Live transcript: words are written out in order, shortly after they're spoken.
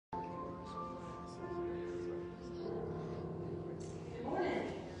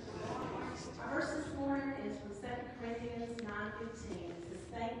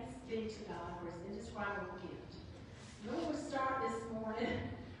to God for his indescribable gift. When we start this morning,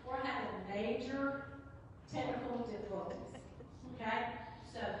 we're having major technical difficulties. Okay?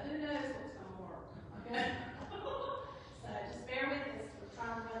 So who knows what's going to work? Okay? So just bear with us. We're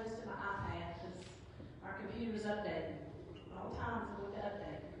trying to run this to my iPad because our computer's updating. All times we have to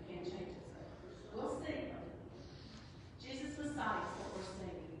update. We can't change it. So we'll see. Jesus Messiah is what we're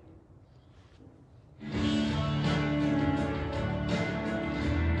singing.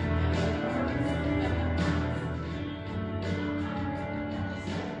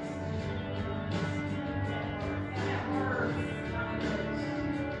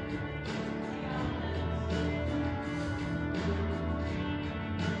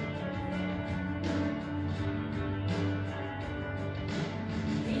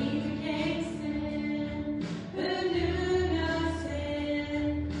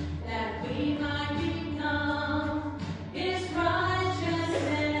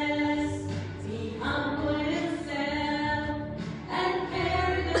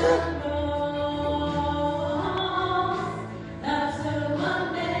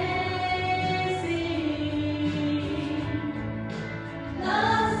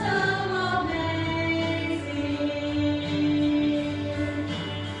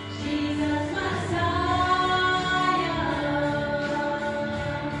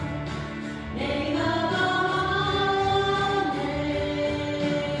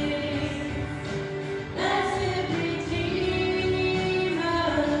 Blessed Redeemer.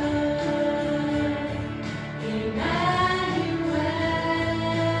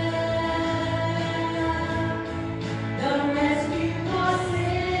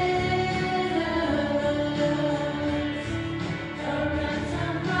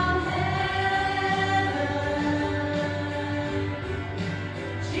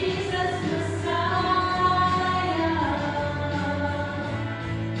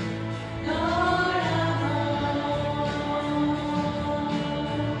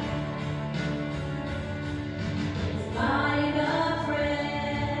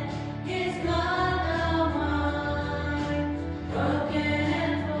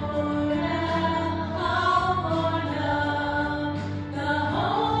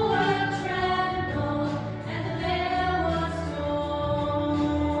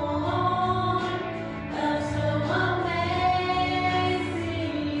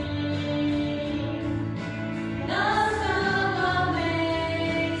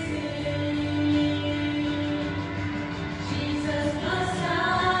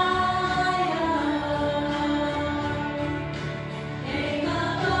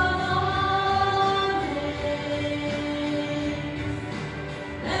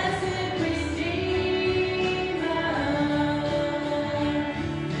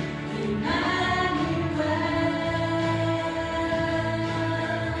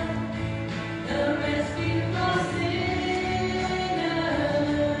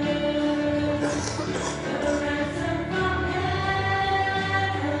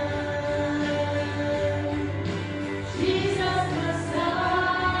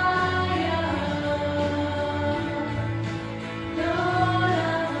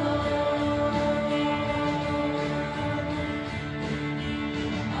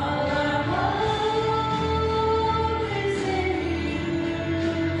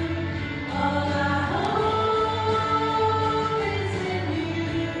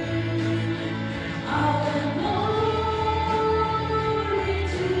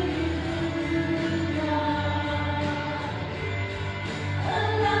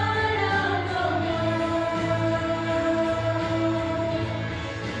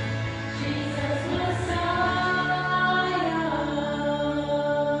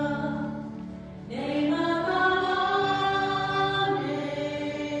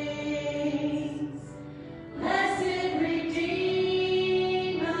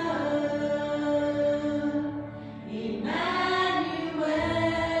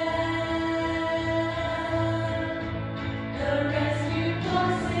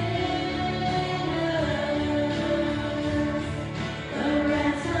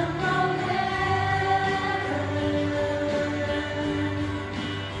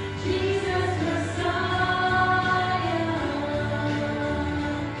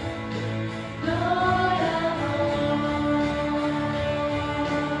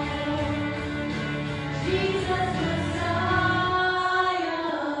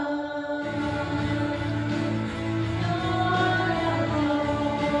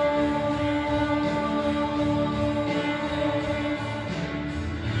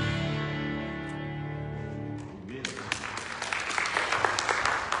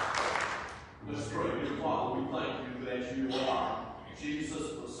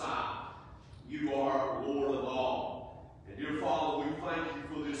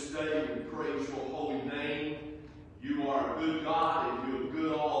 good God, and you're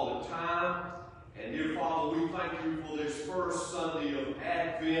good all the time. And dear Father, we thank you for this first Sunday of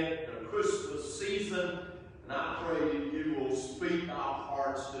Advent, the Christmas season. And I pray that you will speak our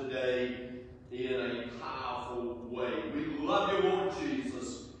hearts today in a powerful way. We love you, Lord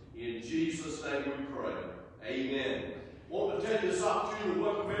Jesus. In Jesus' name we pray. Amen. I want to take this opportunity to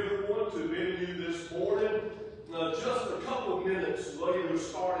welcome everyone to venue this morning. Just a couple of minutes later,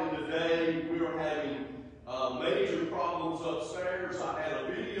 starting today, we are having major problems upstairs. I had a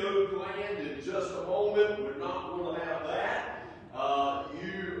video planned in just a moment. We're not going to have that.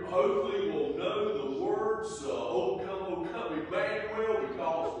 You hopefully will know the words, "O come, Emmanuel,"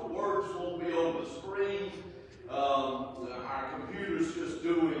 because the words won't be on the screen. Our computer's just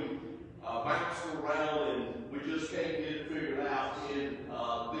doing bouncing around, and we just can't get it figured out in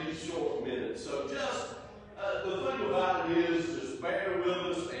these short minutes. So just the thing about it is, just bear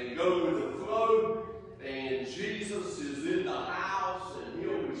with us and go with the flow. And Jesus is in the house, and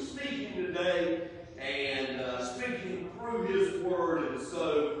he'll be speaking today and speaking through his word. And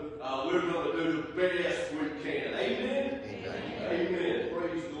so we're going to do the best we can. Amen? Amen. Amen.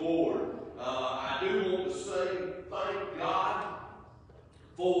 Praise the Lord. I do want to say thank God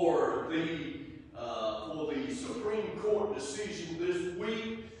for the Supreme Court decision this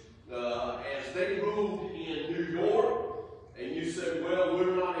week as they ruled in New York. And you said, well,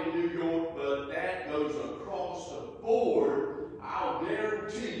 we're not in New York, but that goes across the board. I'll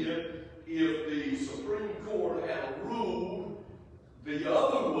guarantee you, if the Supreme Court had ruled the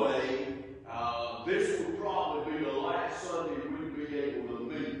other way, this would probably be the last Sunday we'd be able to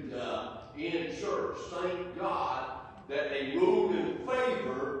meet in church. Thank God that they ruled in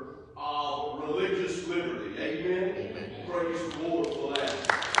favor of religious liberty. Amen? Amen. Praise the Lord for that.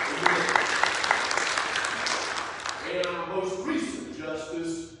 Amen. And our most recent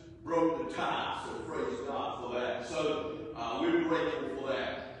justice broke the tie, so praise God for that. So we're grateful for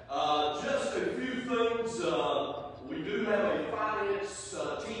that. Just a few things. We do have a finance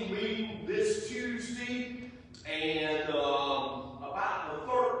team meeting this Tuesday, and about the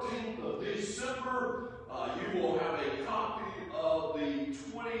 13th of December, you will have a copy of the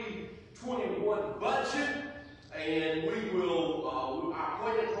 2021 budget, and we will, our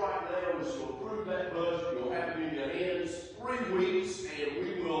plan right now is to approve that budget. You'll have it in your hands 3 weeks, and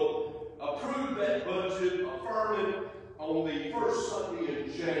we will approve that budget, affirm it on the first Sunday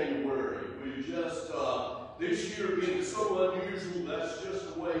in January. We just, this year being so unusual, that's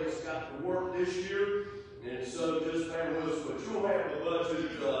just the way it's got to work this year. And so just bear with us, but you'll have the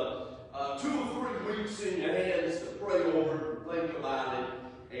budget 2 or 3 weeks in your hands to pray over it and think about it.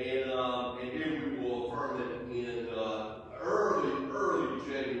 And then we will affirm it in early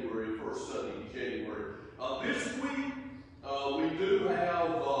January, first Sunday in January. This week, we do have,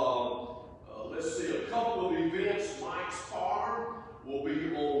 let's see, a couple of events. Mike's Farm will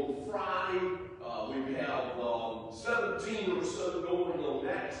be on Friday. We have 17 or so going on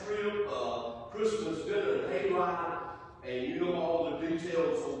that trip. Christmas dinner and hayride, and you know all the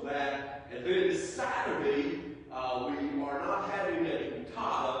details on that. And then Saturday, we are not having a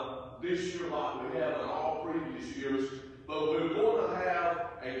cantata this year like we have in all previous years, but we're going to have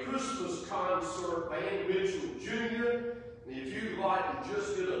a Christmas concert. Van Mitchell Jr. If you'd like to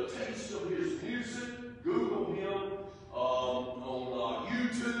just get a taste of his music, Google him on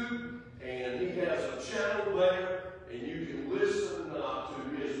YouTube, and he has a channel there, and you can listen to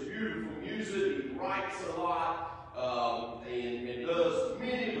his beautiful music. He writes a lot and does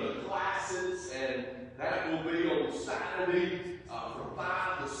many of the classics, and that will be on Saturday from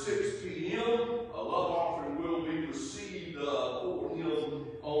 5 to 6 p.m. A love offering will be received for him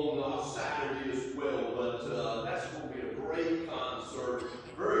on Saturday as well. But that's going to be a great concert.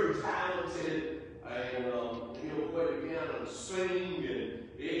 Very talented, and he'll play the piano and sing, and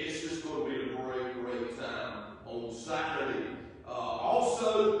it's just going to be a great time on Saturday.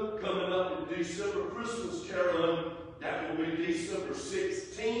 Also, coming up in December, Christmas caroling, that will be December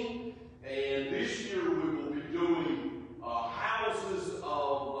 16th. And this year we will be doing houses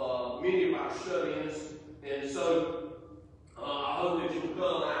of many of our shut-ins. And so I hope that you'll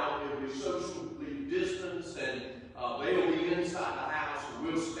come out. It'll be socially distanced, and they'll be inside the house, and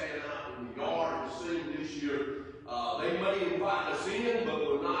we'll stand out in the yard to sing this year. They may invite us in, but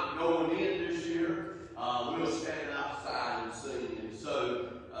we're not going in this year. We'll stand outside and sing. And so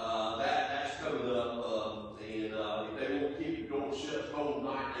that's coming up. And if they won't keep the door shut the whole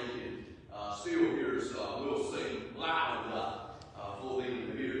night, they can still hear us. We'll sing loud enough for them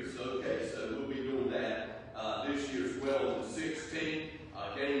to hear us. Okay, so we'll be doing that this year as well on the 16th.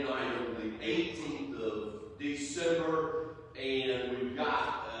 Game night on the 18th of December. And we've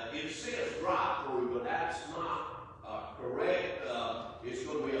got, it says drive-through, but that's not correct.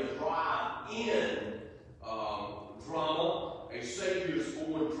 drive-in drama, a Savior's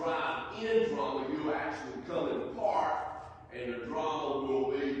Born drive-in drama. You actually come and park, and the drama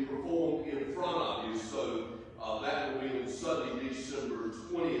will be performed in front of you. So that will be on Sunday, December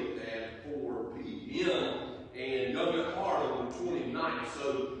 20th at 4 p.m. and Young at Heart on the 29th.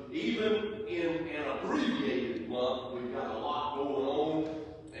 So even in an abbreviated month, we've got a lot going on,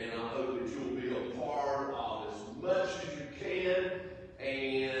 and I hope that you'll be a part of as much as you can.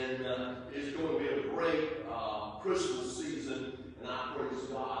 And it's going to be a great Christmas season, and I praise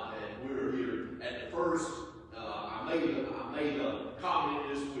God that we're here. At the first, I made a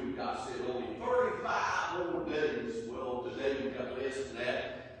comment this week. I said only 35 more days. Well, today we've got less than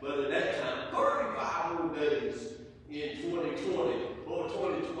that, but at that time, 35 more days in 2020. Well,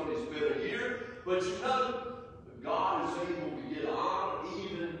 2020's been a year, but you know, God is able to get honor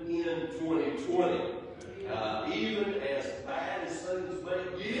even in 2020. Even as bad as things may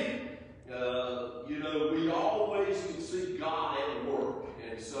get, you know, we always can see God at work.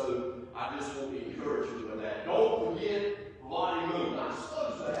 And so I just want to encourage you with that. Don't forget Lottie Moon. I'm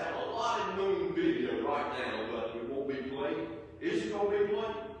supposed to have a Lottie Moon video right now, but it won't be played. Is it going to be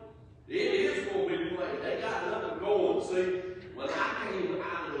played? It is going to be played. They got nothing going. See, when I came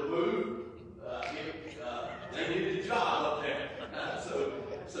out of the booth, they did the job up there.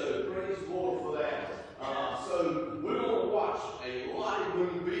 So praise the Lord for that. So we're going to watch a Lottie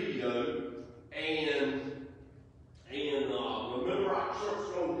Moon video, and remember our church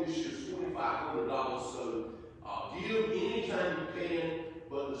goal this year is $2,500. So give anytime you can,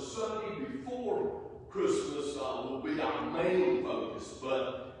 but the Sunday before Christmas will be our main focus.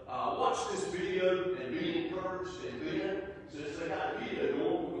 But watch this video and be encouraged. And then, since they got a video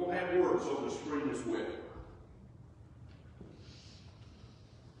going, we're going to have words on the screen as well.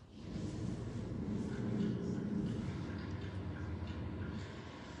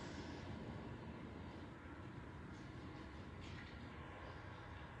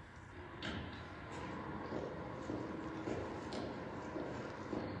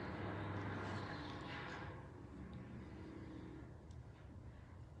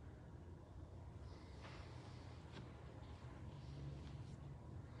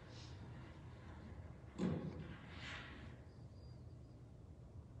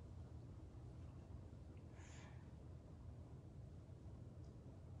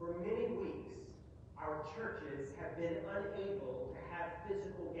 For many weeks, our churches have been unable to have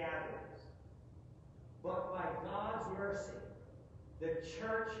physical gatherings. But by God's mercy, the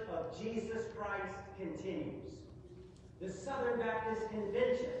Church of Jesus Christ continues. The Southern Baptist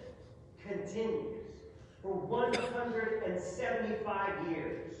Convention continues. For 175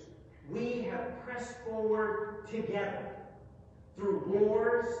 years, we have pressed forward together through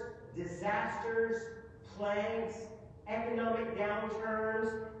wars, disasters, plagues, economic downturns,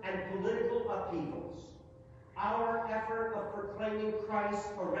 and political upheavals. Our effort of proclaiming Christ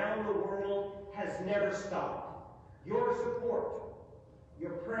around the world has never stopped. Your support,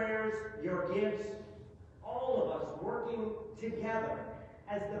 your prayers, your gifts, all of us working together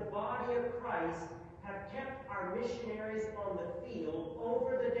as the body of Christ have kept our missionaries on the field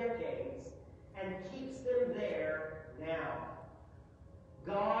over the decades and keeps them there now.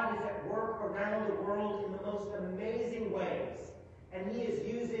 God is at work around the world in the most amazing ways, and He is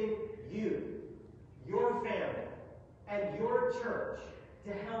using you, your family, and your church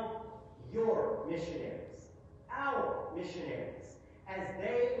to help your missionaries, our missionaries, as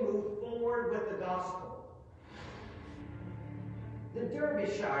they move forward with the gospel. The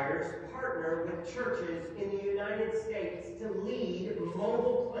Derbyshires partner with churches in the United States to lead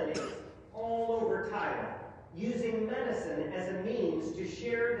mobile clinics all over Thailand, using medicine as a means to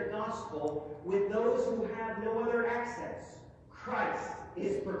share the gospel with those who have no other access. Christ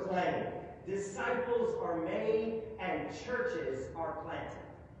is proclaimed, disciples are made, and churches are planted.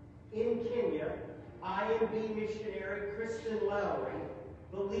 In Kenya, IMB missionary Kristen Lowry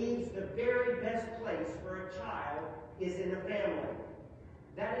believes the very best place for a child is in a family.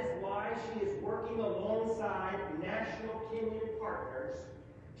 That is why she is working alongside national Kenyan partners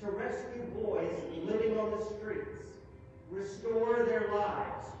to rescue boys living on the streets, restore their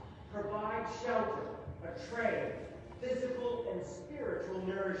lives, provide shelter, a trade, physical and spiritual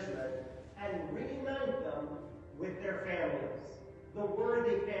nourishment, and reunite them with their families. The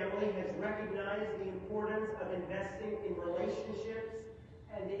Worthy family has recognized the importance of investing in relationships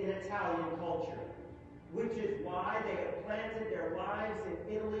and in Italian culture, which is why they have planted their lives in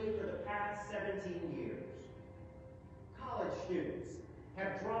Italy for the past 17 years. College students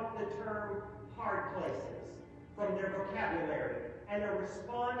have dropped the term hard places from their vocabulary and are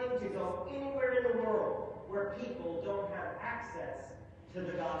responding to go anywhere in the world where people don't have access to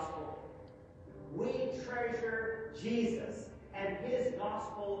the gospel. we treasure Jesus and his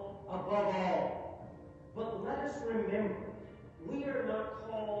gospel above all. But let us remember, we are not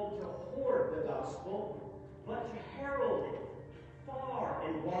called to hoard the gospel, but to herald it far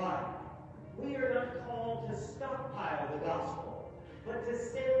and wide. We are not called to stockpile the gospel, but to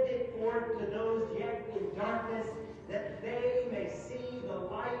send it forth to those yet in darkness, that they may see the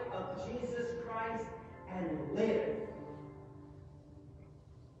light of Jesus Christ and live.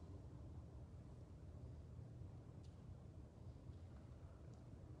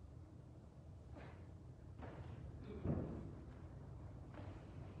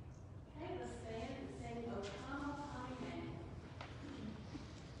 Okay, let's stand and sing O Come, Honey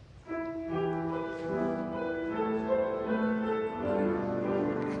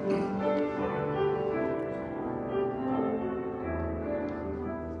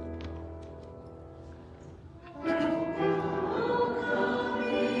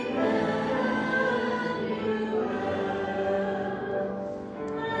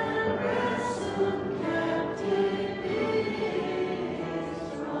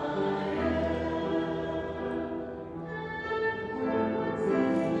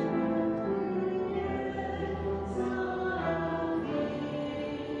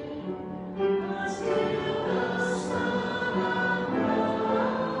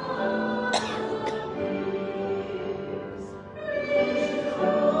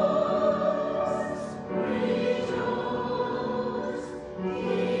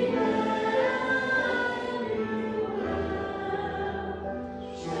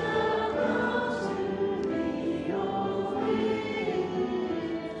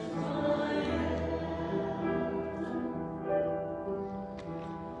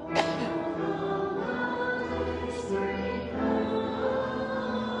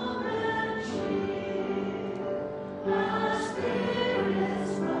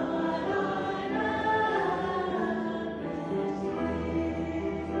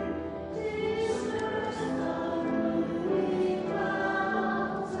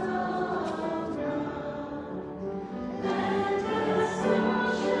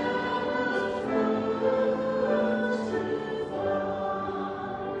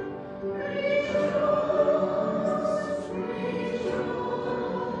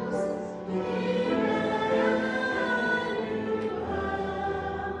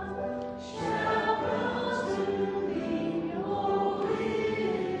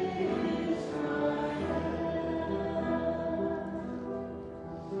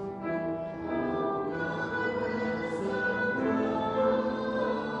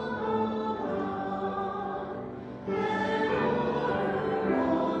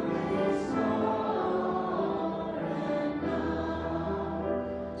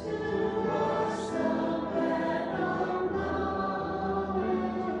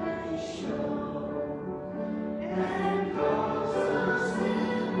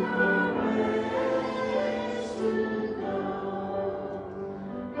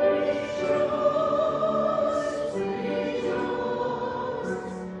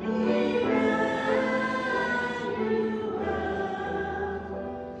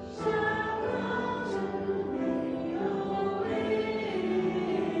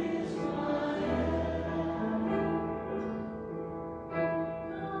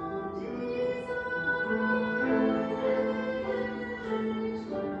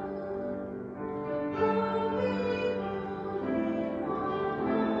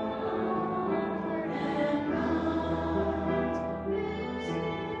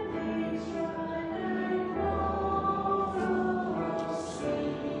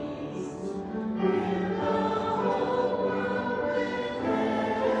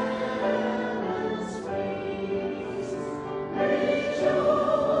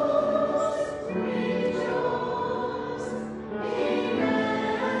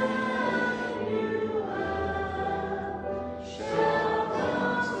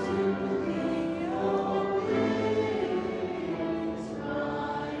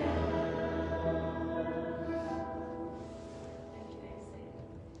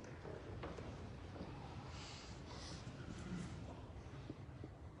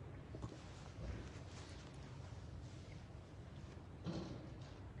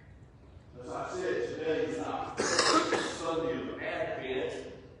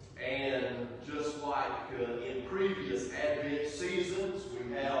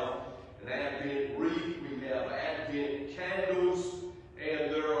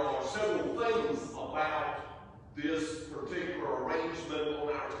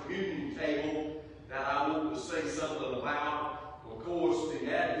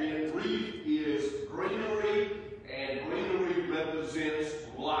represents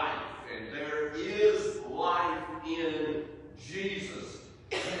life, and there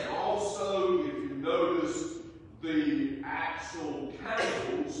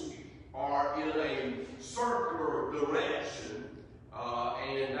in a circular direction,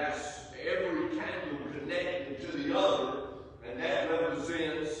 and that's every candle connected to the other, and that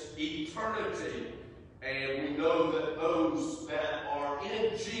represents eternity. And we know that those that are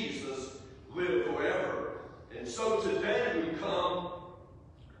in Jesus live forever. And so today we come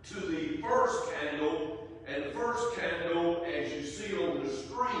to the first candle, and the first candle, as you see on the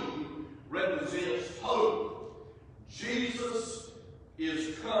screen, represents hope. Jesus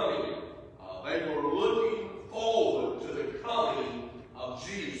is coming. They were looking forward to the coming of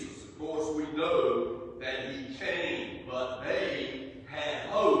Jesus. Of course, we know that he came, but they had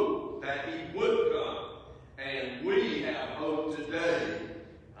hope that he would come. And we have hope today.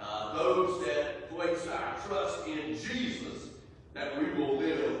 Those that place our trust in Jesus, that we will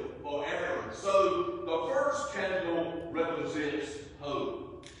live forever. So the first candle represents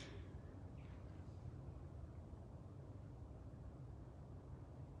hope.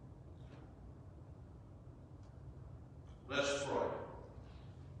 Let's pray.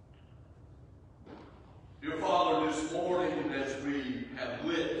 Dear Father, this morning as we have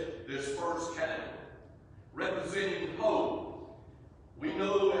lit this first candle, representing hope, we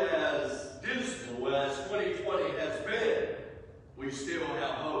know as dismal as 2020 has been, we still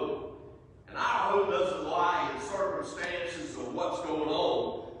have hope. And our hope doesn't lie in circumstances or what's going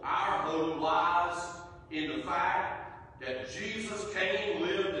on. Our hope lies in the fact that Jesus came,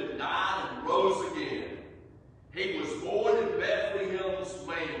 lived, and died, and rose again. He was born in Bethlehem's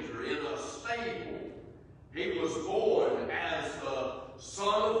manger, in a stable. He was born as the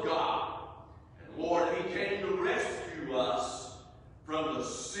Son of God. And Lord, he came to rescue us from the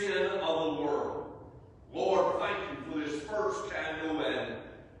sin of the world. Lord, thank you for this first candle and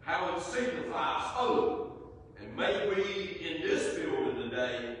how it signifies hope. And may we in this building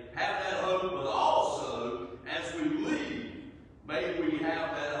today have that hope, but also as we leave, may we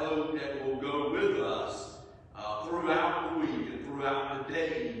have that hope that will go with us throughout the week and throughout the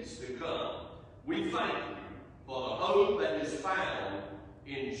days to come. We thank you for the hope that is found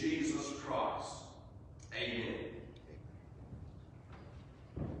in Jesus Christ. Amen.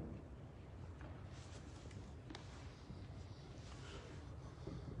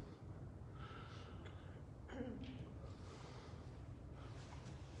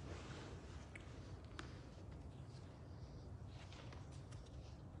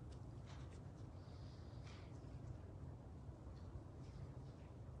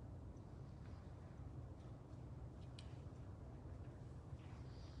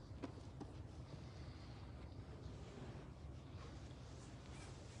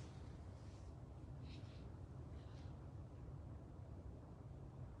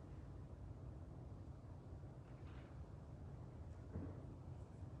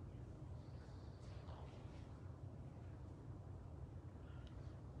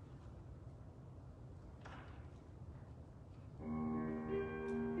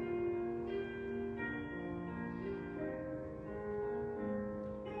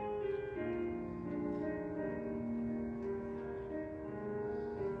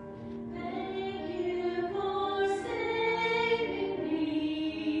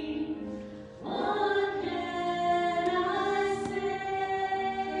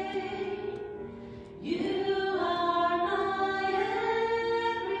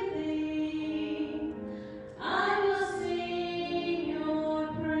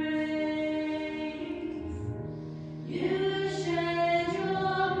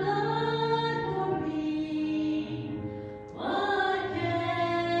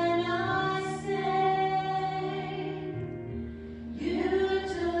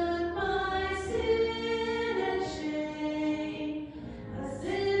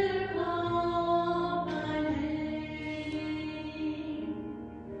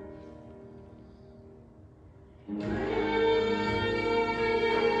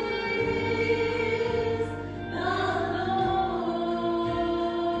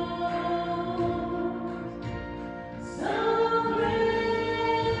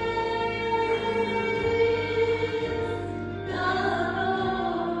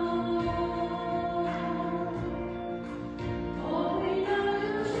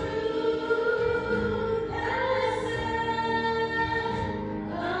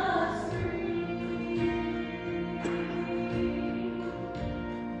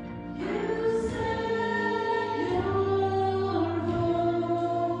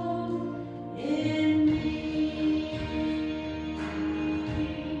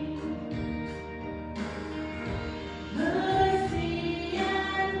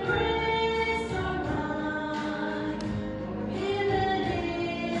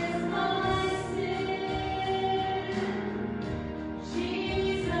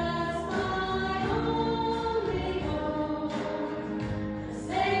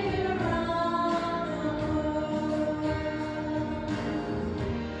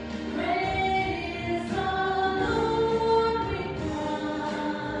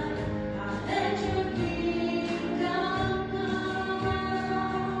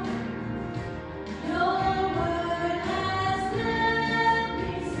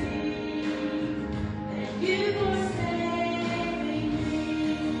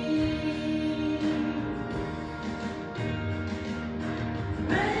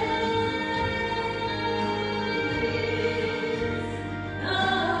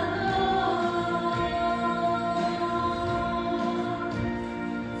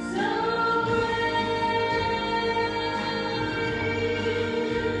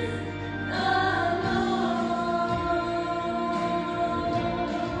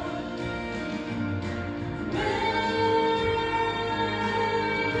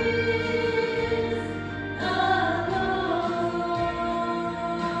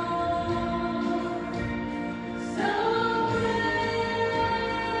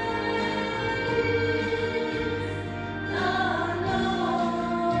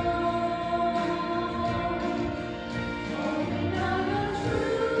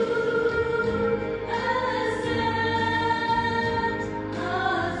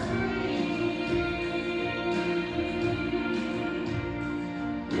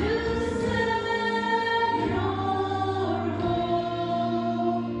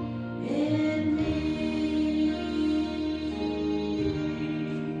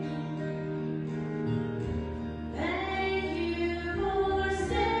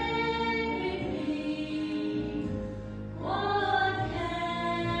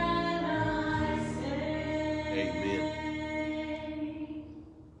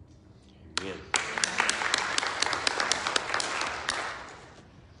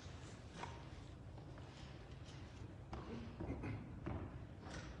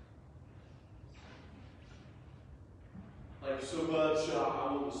 Thanks so much.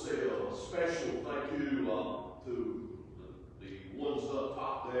 I want to say a special thank you to the ones up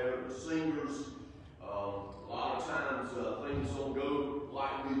top there, the singers. A lot of times things don't go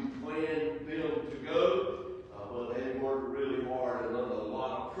like we planned them to go, but they worked really hard and under a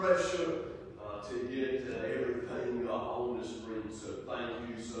lot of pressure to get everything on the screen. So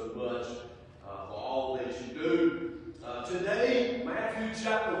thank you so much for all that you do. Today, Matthew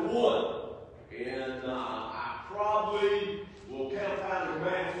chapter 1, and I probably will count out of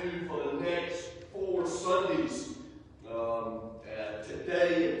Matthew for the next 4 Sundays.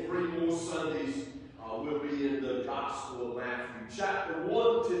 Today and 3 more Sundays we'll be in the Gospel of Matthew. Chapter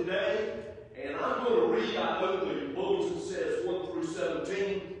 1 today, and I'm going to read, I know the bulletin says 1 through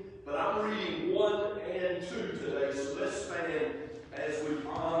 17, but I'm reading 1 and 2 today, so let's stand as we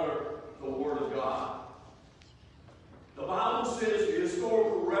honor the Word of God. The Bible says the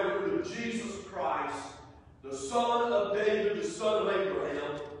historical record of Jesus Christ, the son of David, the son of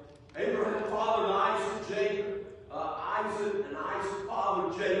Abraham. Abraham fathered Isaac, and Isaac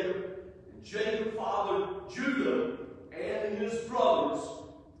fathered Jacob. And Jacob fathered Judah and his brothers.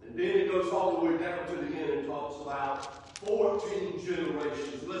 And then it goes all the way down to the end and talks about 14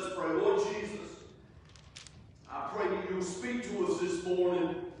 generations. Let's pray. Lord Jesus, I pray that you will speak to us this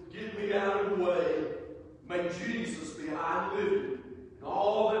morning. Get me out of the way. Make Jesus be high and lifted in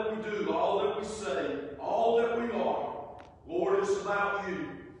all that we do, all that we say, all that we are. Lord, it's about you.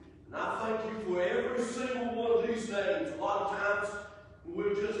 And I thank you for every single one of these names. A lot of times we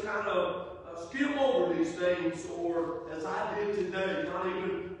just kind of skim over these names, or as I did today, not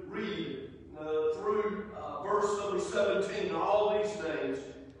even read through verse number 17, all these names.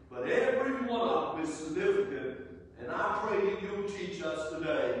 But every one of them is significant. And I pray that you'll teach us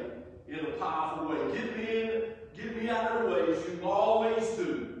today in a powerful way. Get me out of the way as you always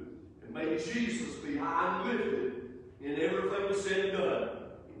do. And may Jesus be high and lifted in everything that's said and done.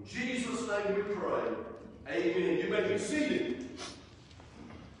 In Jesus' name we pray. Amen. You may be seated.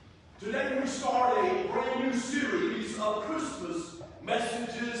 Today we start a brand new series of Christmas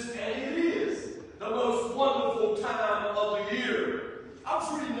messages, and it is the most wonderful time of the year. I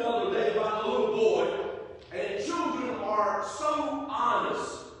was reading the other day about a little boy, and children are so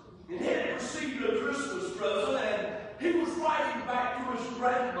honest. And he had received a Christmas present, and he was writing back to his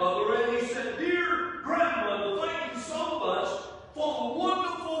grandmother, and he said, "Dear grandmother, thank you so much for the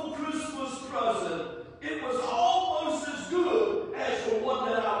wonderful Christmas present. It was almost as good as the one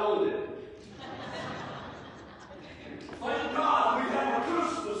that I wanted." Thank God we have a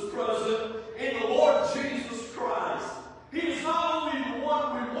Christmas present in the Lord Jesus Christ. He is not only the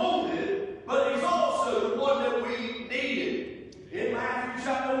one we wanted, but he's also the one that we needed. In Matthew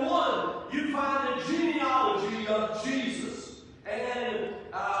chapter 1, you find the genealogy of Jesus. And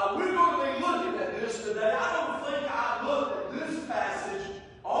we're going to be looking at this today. I don't think I've looked at this passage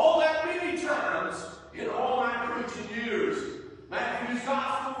all that many times in all my preaching years. Matthew's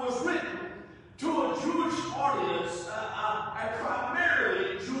gospel was written to a Jewish audience, a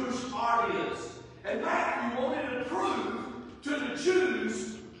primarily Jewish audience. And Matthew wanted to prove to the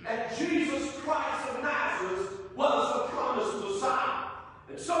Jews that Jesus Christ of Nazareth was the promised Messiah.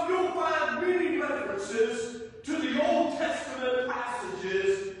 And so you'll find many references to the Old Testament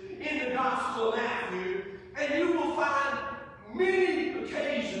passages in the Gospel of Matthew, and you will find many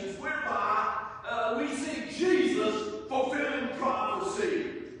occasions whereby we see Jesus fulfilling prophecy.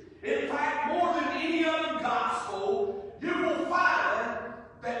 In fact, more than any other gospel, you will find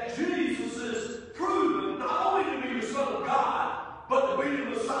that Jesus is proven not only to be the Son of God, but to be the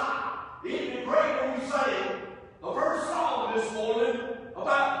Messiah. Isn't it great when we sing the first song this morning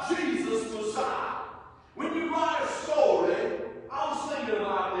about Jesus Messiah? When you write a story, I was thinking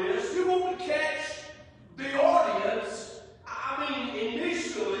about this, you want to catch the audience. I mean,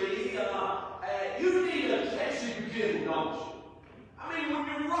 initially, you need a catchy beginning, don't you? I mean, when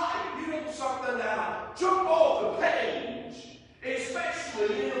you write, you want something that'll jump off the page,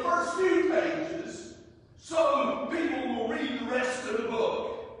 especially in the first few pages, so people will read the rest of the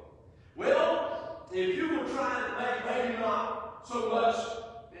book. Well, if you were trying to make, maybe not so much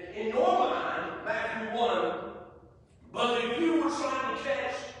in your mind, Matthew 1, but if you were trying to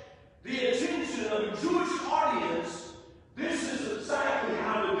catch the attention of a Jewish audience, this is exactly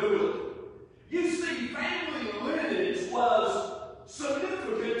how to do it. You see, family lineage was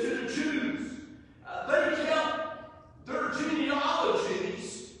significant to the Jews. They kept their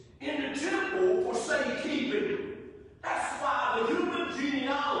genealogies in the temple for safekeeping. That's why the human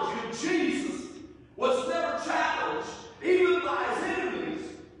genealogy of Jesus was never challenged, even by his enemies.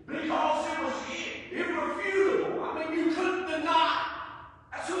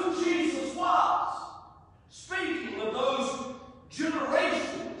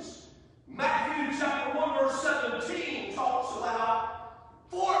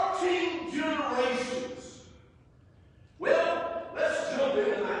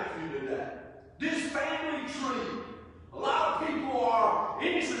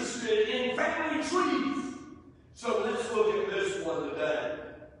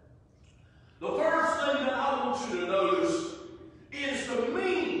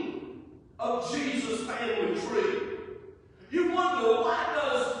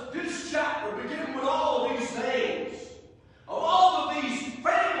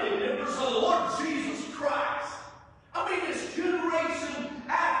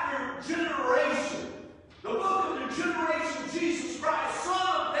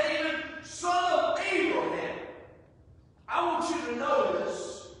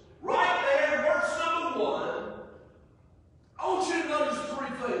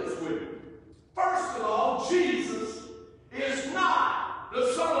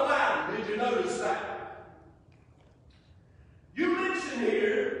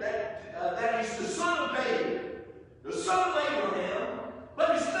 the son of Abraham,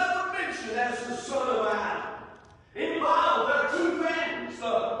 but he's never mentioned as the son of Adam. In the Bible, there are two families,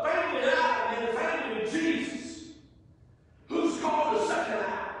 the family of Adam and the family of Jesus, who's called the second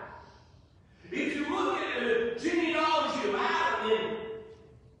Adam. If you look at the genealogy of Adam in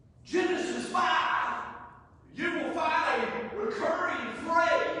Genesis 5, you will find a recurring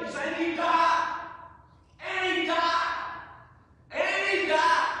phrase, and he died, and he died, and he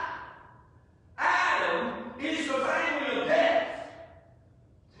died. Adam is the family of death.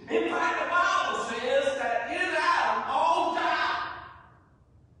 In fact, the Bible says that in Adam all died.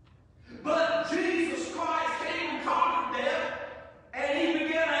 But Jesus Christ came and conquered death, and he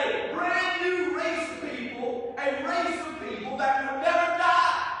began a brand new race of people, a race of people that would never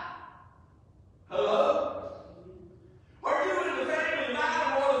die. Hello? Are you in the family of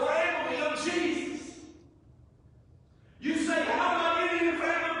Adam or the family of Jesus? You say, how am I getting in the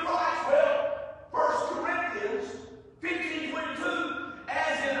family of Christ? Well, 1 Corinthians 15:22,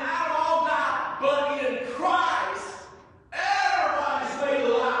 as in Adam all died, but in Christ everybody's made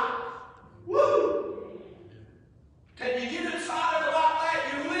alive. Woo! Can you get excited about that?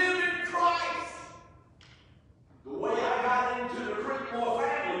 You live in Christ. The way I got into the Creekmore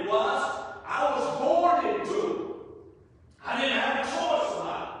family was I was born into it. I didn't have a choice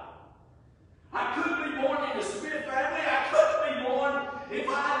about it. I couldn't be born in the Smith family. I couldn't be born if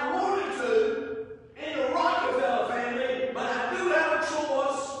I had wanted to in the Rockefeller family, but I do have a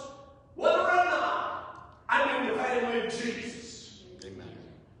choice whether or not I'm in the family of Jesus. Amen.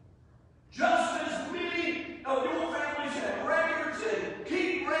 Just as many of your families have records and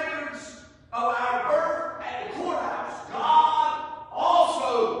keep records of our birth at the courthouse, God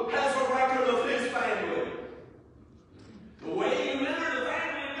also has a record of his family. The way you enter the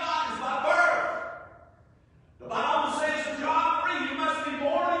family of God is by birth. The Bible says in John 3, you must be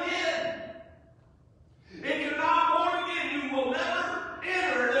born again. If you're not born again, you will never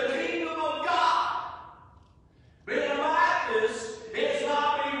enter the kingdom of God. Being a Baptist is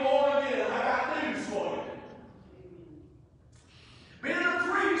not being born again. I got news for you. Being a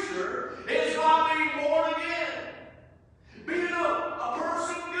preacher is not being born again. Being a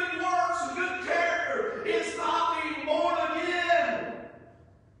person of good works and good character is not being born again.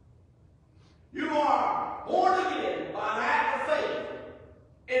 You are born again by an act of faith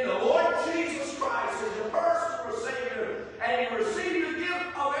in the Lord Jesus Christ as your personal Savior, and you receive the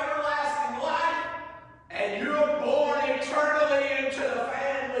gift of everlasting life, and you're born eternally into the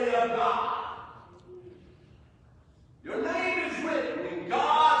family of God. Your name is written in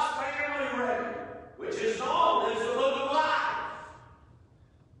God's family record, which is known as the book of life.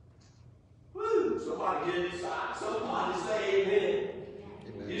 Woo! Somebody get inside. Somebody say amen.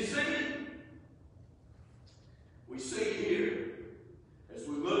 Amen. You see? We see here, as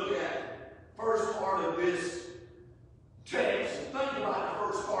we look at first part of this text, and think about the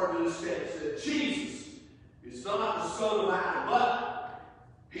first part of this text, that Jesus is not the son of Adam, but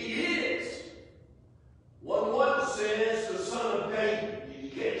he is. 1:1 says the son of David. Did you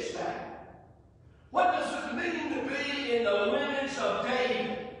catch that? What does it mean to be in the lineage of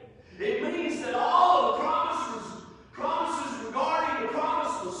David? It means that all of the promises regarding the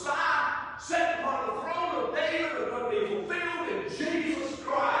promised Messiah set upon the throne of David are going to be fulfilled in Jesus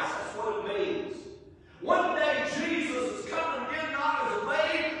Christ. That's what it means. One day Jesus is coming again, not as a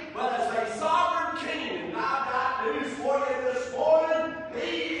babe, but as a sovereign king. And I've got news for you this morning.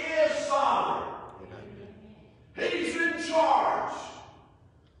 He is sovereign. He's in charge.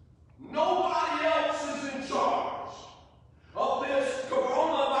 Nobody else is in charge of this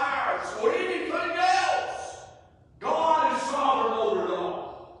coronavirus or anything else.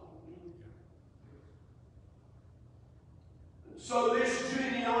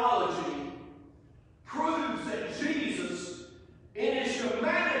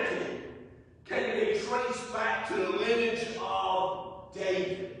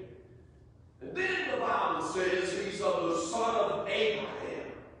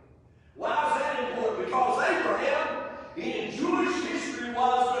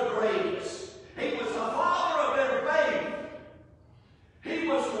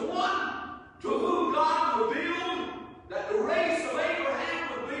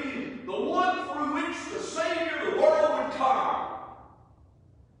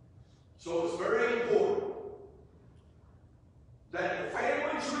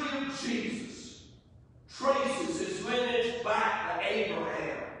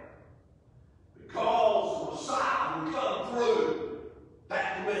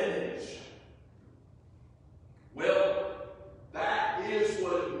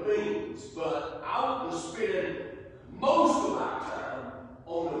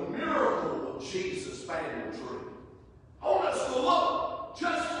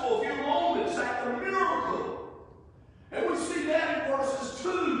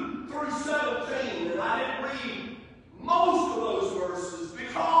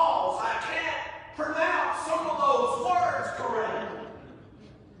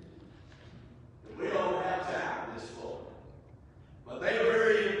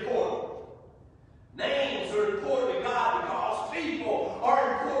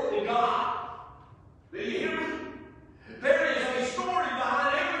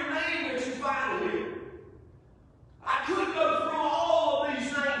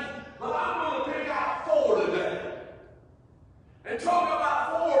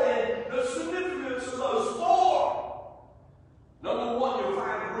 about four and the significance of those four. Number one, you'll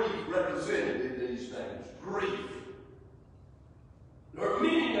find grief represented in these names. Grief. There are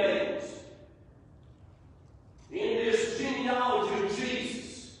many names in this genealogy of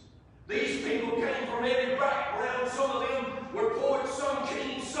Jesus. These people came from every background. Some of them were poets, some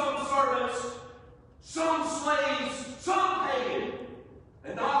kings, some servants, some slaves, some pagan,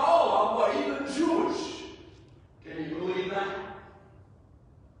 and not all of them were even Jewish. Can you believe that?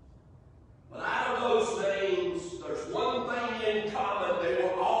 But out of those names, there's one thing in common. They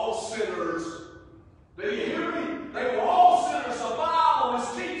were all sinners. Do you hear me? They were all sinners. The Bible is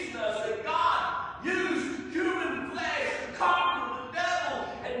teaching us that God used human flesh to conquer the devil.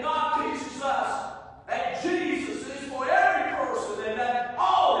 And God teaches us that Jesus is for every person and that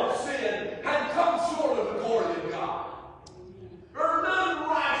all have sinned and come short of the glory of God. There's none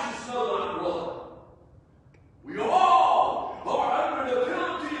righteous, no, not one. We all are under the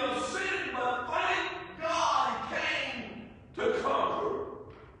penalty of sin, but thank God He came to conquer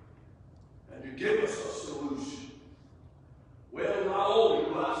and to give us a solution. Well, not only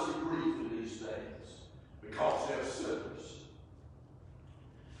do I see grief in these things because they're sinners,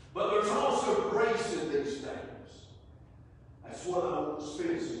 but there's also grace in these things. That's what I want to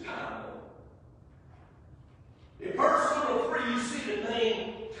spend some time on. In verse number 3, you see the name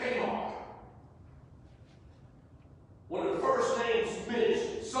Tamar. One of the first names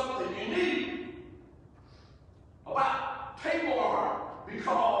mentioned, something unique about Tamar,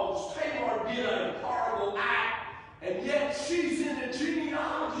 because Tamar did a horrible act, and yet she's in the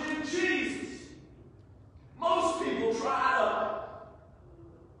genealogy of Jesus. Most people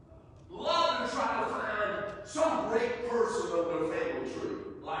love to try to find some great person on their family tree,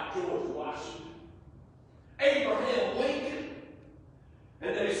 like George Washington, Abraham Lincoln,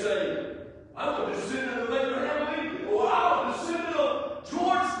 and they say, I'm a descendant of Abraham Lincoln, or I'm a descendant of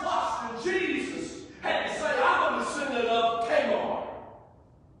George Washington. Jesus had to say, I'm a descendant of Tamar.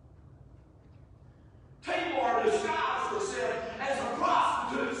 Tamar disguised herself as a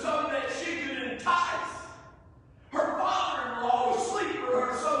prostitute so that she could entice her father-in-law to sleep with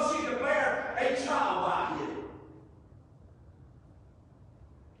her so she could bear a child by him.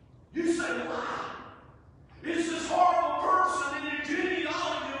 You say, why? Is this horrible person in the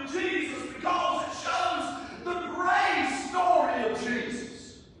genealogy of Jesus? Because it shows the great story of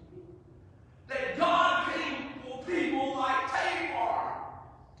Jesus. That God came for people like Tamar.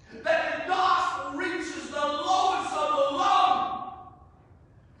 That the gospel reaches the lowest of the low.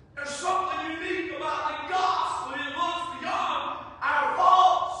 There's something unique about the gospel. It looks beyond our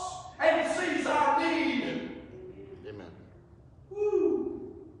faults and it sees our need. Amen.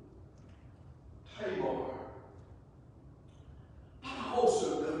 Woo. Tamar. I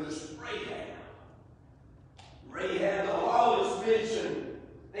also noticed Rahab. Rahab, the harlot, mentioned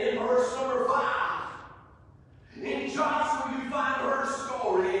in verse number 5. In Joshua, you find her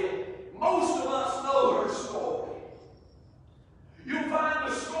story. Most of us know her story. You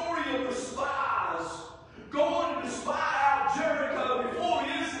find the story of the spies going to spy out Jericho before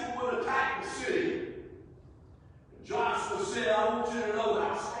Israel would attack the city. Joshua said, I want you to know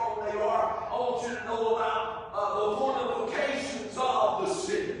how strong they are. I want you to know about the fortifications of the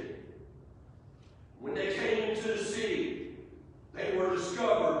city. When they came into the city, they were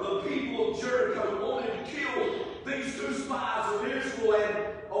discovered. The people of Jericho wanted to kill these two spies of Israel, and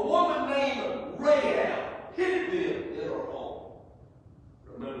a woman named Rahab hid them in her home.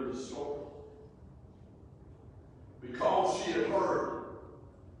 Remember the story? Because she had heard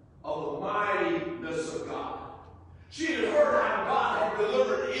of the mightiness of God. She had heard how God had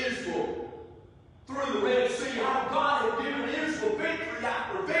delivered Israel through the Red Sea, how God had given Israel victory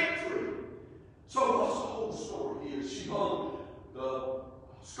after victory. So what's the whole story here? She hung the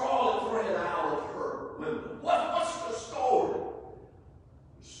scarlet thread out of her window. What's the story?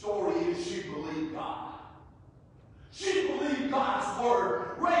 The story is she believed God. She believed God's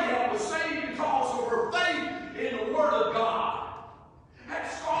word. Rahab was saved because of her faith in the word of God.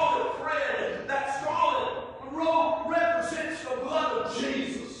 That scarlet thread, that scarlet robe represents the blood of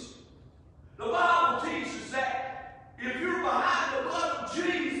Jesus. The Bible teaches that if you're behind the blood of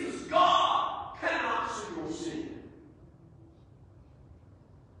Jesus, God cannot see your sin.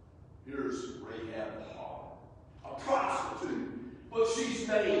 Here's Rahab the harlot, a prostitute, but she's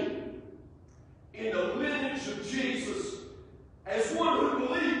named in the lineage of Jesus as one who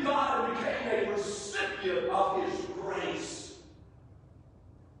believed God and became a recipient of His grace.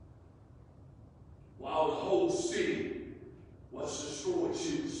 While the whole city was destroyed,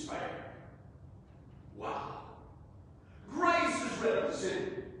 she was spared. Wow. Grace is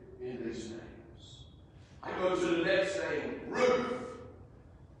represented in these names. I go to the next name, Ruth.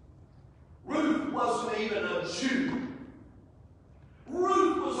 a Jew.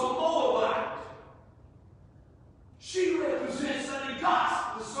 Ruth was a Moabite. She represents that the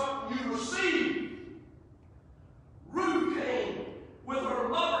gospel is something you receive. Ruth came with her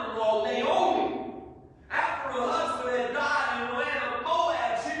mother-in-law, Naomi. After her husband had died in the land of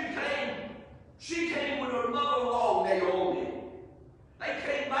Moab, she came with her mother-in-law, Naomi. They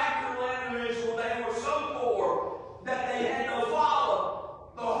came back to the land of Israel. They were so poor that they had to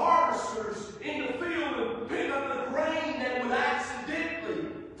follow the harvesters in the field and pick up the grain that would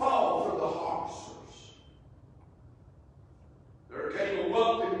accidentally fall from the harvesters. There came a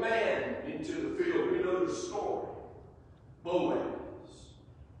wealthy man into the field. We know the story. Boaz,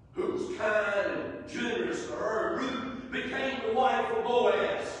 who was kind and generous to her. Ruth became the wife of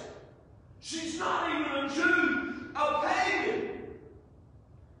Boaz. She's not even a Jew, a pagan.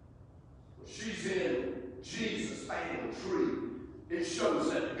 She's in Jesus' family tree. It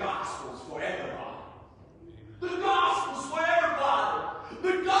shows that the gospel's for everybody. The gospel's for everybody.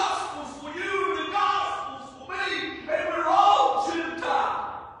 The gospel's for you. The gospel's for me. And we're all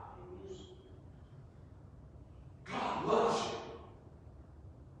Gentiles. God loves you.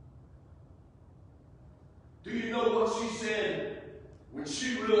 Do you know what she said when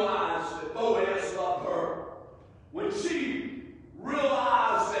she realized that Boaz loved her? When she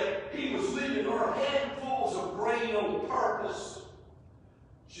realized that he was leaving her handfuls of grain on purpose,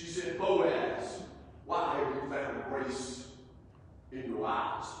 she said, Boaz, why have you found grace in your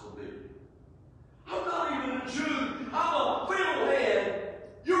eyes for me? I'm not even a Jew. I'm a fiddlehead.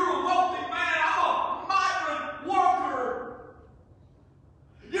 You're a wealthy man. I'm a migrant worker.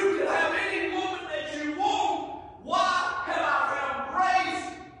 You can have any woman that you want. Why have I found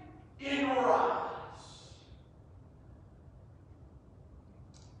grace in your eyes?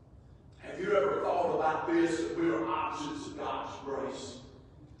 Have you ever thought about this, that we are objects of God's grace?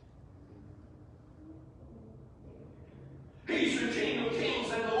 He's the King of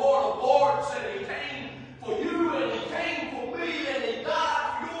Kings and the Lord of Lords, and He came for you, and He came for me, and He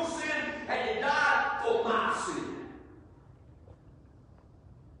died for your sin, and He died for my sin.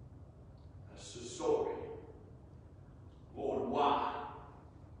 That's the story. Lord, why?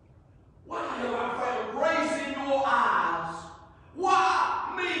 Why have I found grace in your eyes?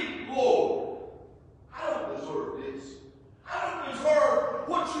 Why me, Lord? I don't deserve this. I don't deserve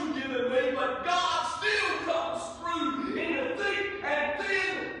what you've given me, but God still comes through in the thick and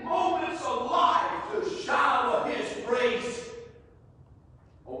thin moments of life to shower His grace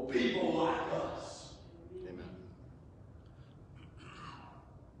on people like us. Amen.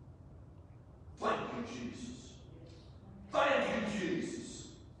 Thank you, Jesus. Thank you, Jesus.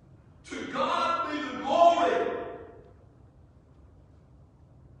 To God be the glory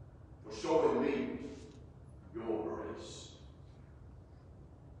for showing me your grace.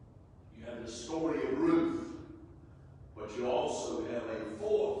 You have the story of Ruth, but you also have a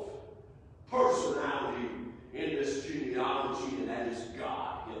fourth personality in this genealogy, and that is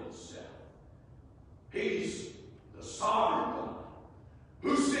God Himself. He's the sovereign God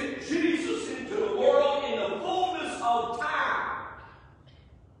who sent Jesus into the world in the fullness of time,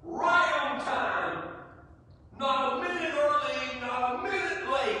 right on time, not a minute early, not a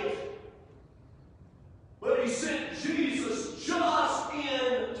minute late, but He sent Jesus just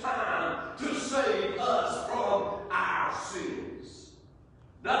in time to save us from our sins.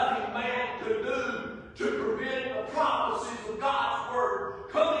 Nothing man could do to prevent the prophecies of God's Word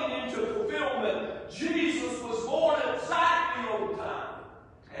coming into fulfillment. Jesus was born exactly on time,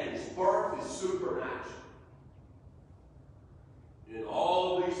 and His birth is supernatural. In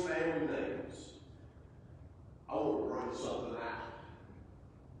all of these family names, I want to bring something out.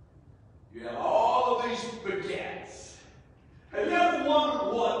 You have all of these begets. Have you ever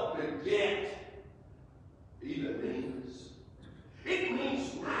wondered what beget even means? It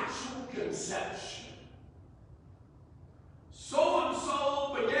means natural conception.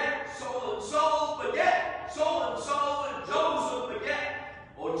 So-and-so beget so-and-so beget so-and-so, and Joseph beget,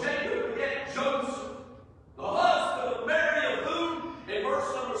 or Jacob beget Joseph, the husband of Mary, of whom, in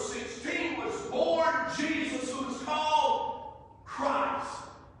verse number 16, was born Jesus, who is called Christ.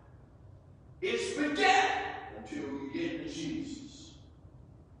 It's beget until you get to Jesus.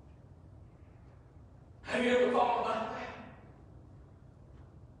 Have you ever thought about that?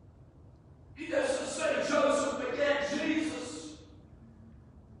 He doesn't say Joseph beget Jesus.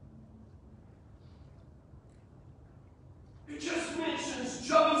 It just mentions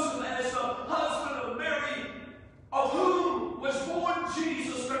Joseph as the husband of Mary, of whom was born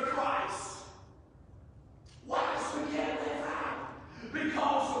Jesus the Christ. Why is beget left out?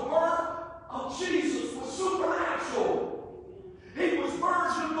 Because the birth of Jesus was supernatural. He was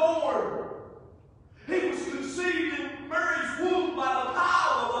virgin born. He was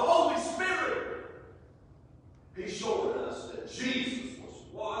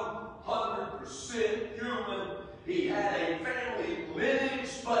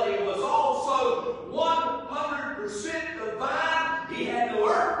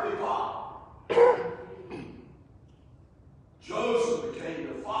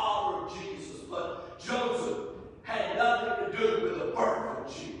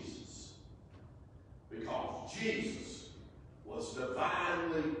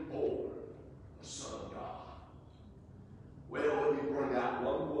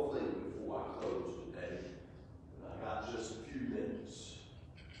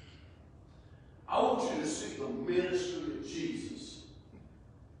want you to see the ministry of Jesus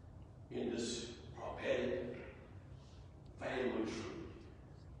in this prophetic family tree.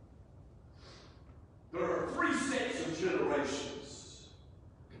 There are 3 sets of generations.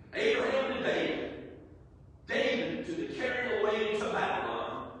 Abraham to David, David to the carrying away to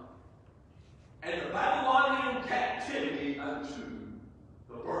Babylon, and the Babylonian captivity unto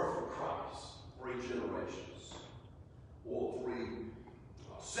the birth of Christ. 3 generations, or 3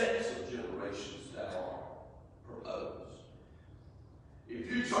 sets of generations that are proposed.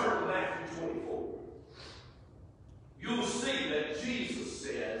 If you turn to Matthew 24, you'll see that Jesus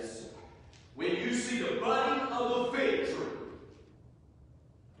says, when you see the budding of the fig tree,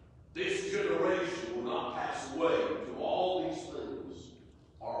 this generation will not pass away until all these things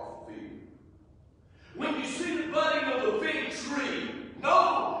are fulfilled. When you see the budding of the fig tree,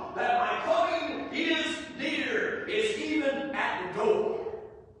 know that my coming is near, is even at the door.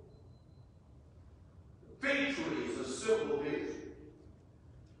 The fig tree is a symbol of Israel.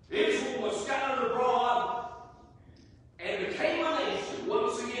 Israel was scattered abroad and became a nation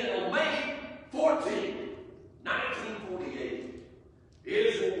once again on May 14, 1948.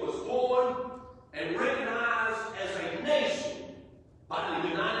 Israel was born and recognized as a nation by the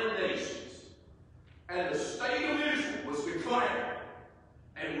United Nations. And the state of Israel was declared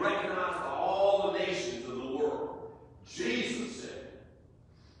and recognized by all the nations of the world. Jesus said,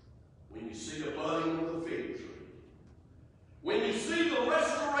 when you see the budding of the fig tree, when you see the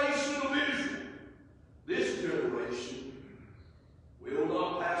restoration of Israel, this generation will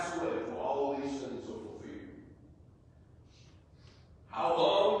not pass away till all these things are fulfilled. How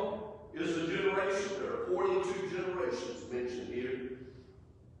long is the generation? There are 42 generations mentioned here.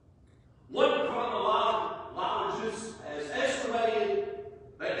 One chronologist has estimated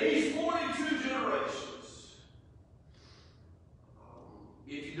that these 42 generations,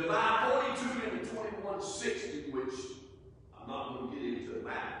 if you divide 42 into 2160, which I'm not going to get into the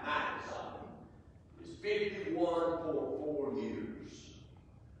mathematics of it, is 51.4 years.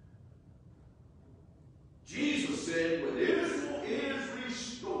 Jesus said, when Israel is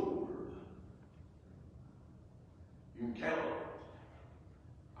restored, you can count on it.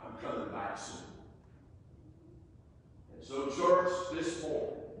 I'm coming back soon. And so, church, this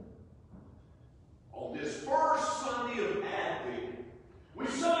morning, on this first Sunday of Advent, we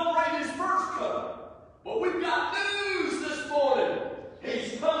celebrate his first coming. But we've got news this morning.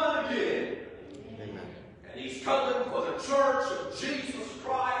 He's coming again. Amen. And he's coming for the church of Jesus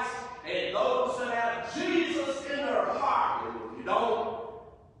Christ and those that have Jesus in their heart. And if you don't,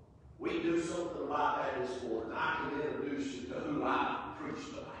 we do something about that this morning. I can introduce you to who I preach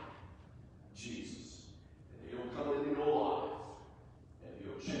tonight. Jesus. And he'll come into your life and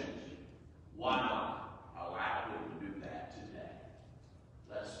he'll change you. Why not allow him to do that today?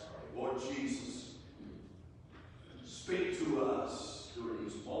 Let's pray. Lord Jesus, speak to us during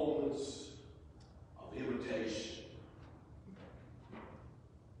these moments of invitation.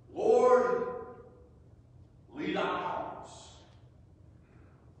 Lord, lead our hearts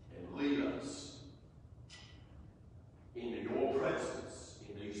and lead us into your presence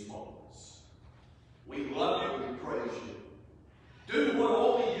in these moments. We love you, we praise you. Do what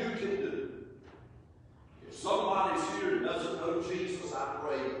only you can do. If somebody's here and doesn't know Jesus, I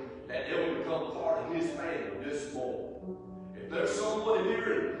pray that they'll become part of his family this morning. If there's someone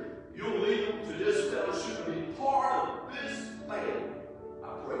here and you'll lead them to this fellowship and be part of this family, I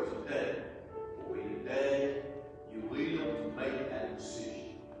pray today will be the day you lead them to make that decision.